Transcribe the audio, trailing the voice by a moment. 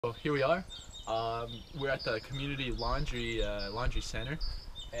So here we are. We're at the community laundry center,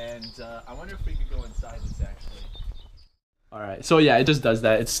 and I wonder if we could go inside this actually. All right. So yeah, it just does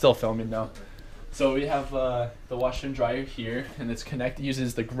that. It's still filming now. So we have the washer and dryer here, and it's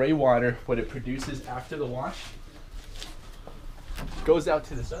uses the gray water, what it produces after the wash, goes out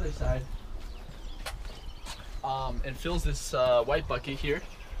to this other side, and fills this white bucket here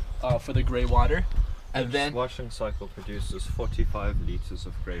for the gray water. And then washing cycle produces 45 liters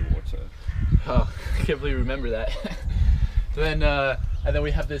of gray water. Oh, I can't believe you remember that. And then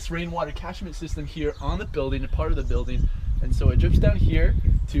we have this rainwater catchment system here on the building, a part of the building, and so it drips down here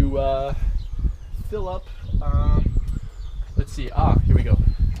to fill up. Let's see. Here we go.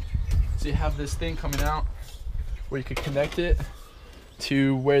 So you have this thing coming out where you could connect it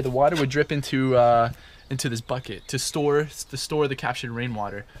to where the water would drip into this bucket to store the captured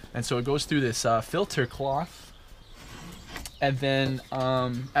rainwater. And so it goes through this filter cloth, and then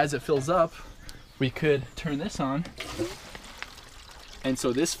as it fills up, we could turn this on, and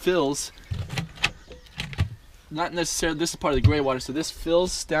so this fills, not necessarily, this is part of the gray water, so this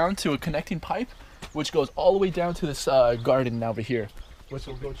fills down to a connecting pipe which goes all the way down to this garden over here, which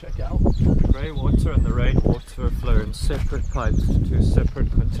we'll go check out. The grey water and the rainwater flow in separate pipes to two separate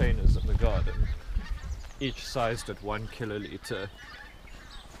containers in the garden, each sized at 1 kiloliter.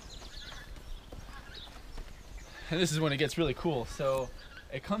 And this is when it gets really cool. So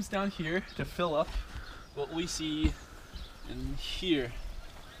it comes down here to fill up what we see in here.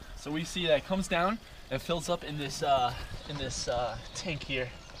 So we see that it comes down and fills up in this tank here.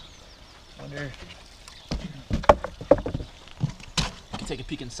 Wonder, you can take a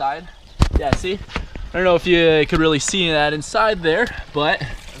peek inside. Yeah, see? I don't know if you could really see that inside there, but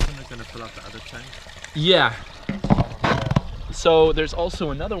isn't it going to fill up the other tank? Yeah. So there's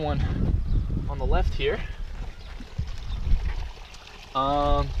also another one on the left here.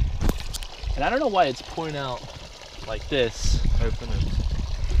 And I don't know why it's pouring out like this. Open it.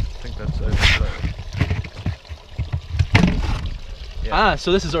 I think that's overflow. Yeah.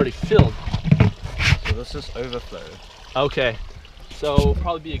 So this is already filled. So this is overflow. Okay. So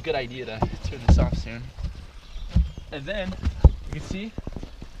probably be a good idea to turn this off soon. And then you can see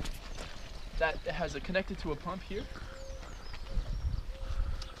that it has it connected to a pump here,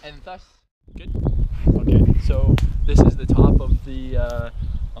 and thus good. Okay, so this is the top of the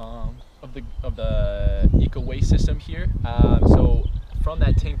eco waste system here. So from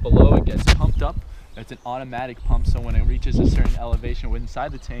that tank below, it gets pumped up. It's an automatic pump, so when it reaches a certain elevation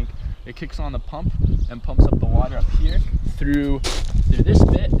inside the tank, it kicks on the pump and pumps up the water up here through this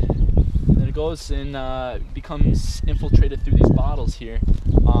bit. And it goes and becomes infiltrated through these bottles here.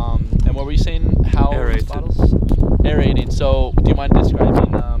 And what were you saying? How aerated. These bottles? Aerating. So do you mind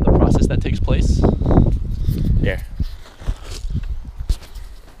describing the process that takes place? Yeah.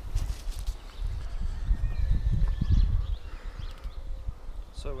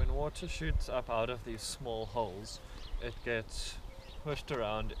 So when water shoots up out of these small holes, it gets pushed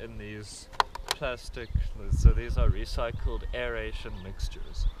around in these plastic, so these are recycled aeration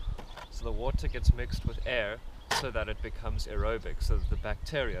mixtures. So the water gets mixed with air so that it becomes aerobic, so that the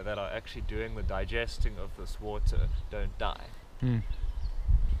bacteria that are actually doing the digesting of this water don't die.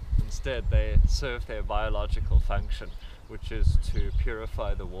 Instead, they serve their biological function, which is to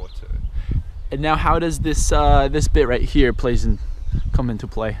purify the water. And now how does this bit right here come into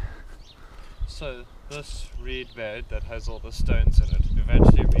play? So this reed bed that has all the stones in it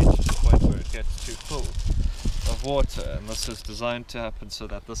eventually reaches a point where it gets too full of water, and this is designed to happen so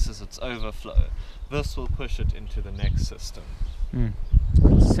that this is its overflow. This will push it into the next system.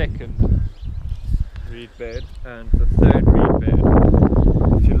 Second reed bed and the third reed bed.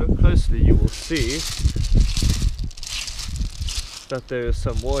 If you look closely, you will see that there is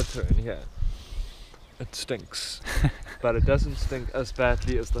some water in here. It stinks, but it doesn't stink as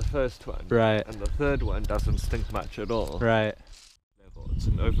badly as the first one. Right. And the third one doesn't stink much at all. Right. It's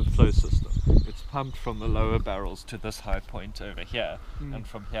an overflow system. It's pumped from the lower barrels to this high point over here, and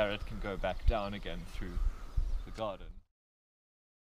from here it can go back down again through the garden.